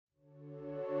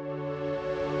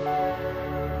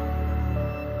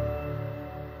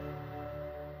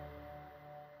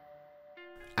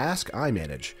Ask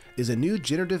iManage is a new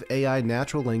generative AI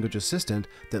natural language assistant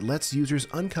that lets users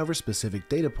uncover specific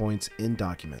data points in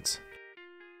documents.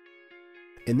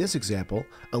 In this example,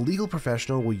 a legal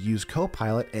professional will use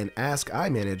Copilot and Ask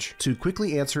iManage to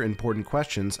quickly answer important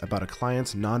questions about a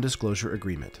client's non-disclosure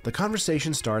agreement. The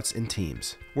conversation starts in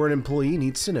Teams, where an employee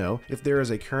needs to know if there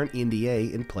is a current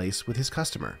NDA in place with his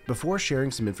customer before sharing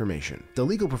some information. The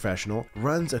legal professional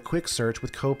runs a quick search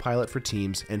with Copilot for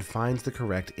Teams and finds the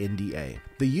correct NDA.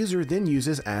 The user then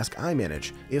uses Ask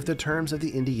iManage if the terms of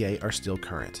the NDA are still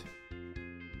current.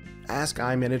 Ask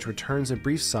iManage returns a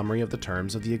brief summary of the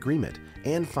terms of the agreement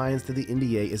and finds that the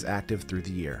NDA is active through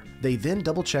the year. They then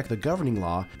double-check the governing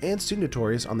law and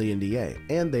signatories on the NDA,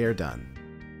 and they are done.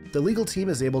 The legal team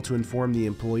is able to inform the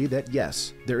employee that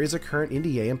yes, there is a current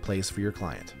NDA in place for your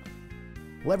client.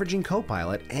 Leveraging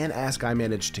Copilot and Ask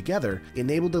iManage together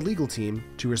enabled the legal team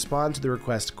to respond to the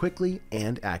request quickly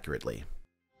and accurately.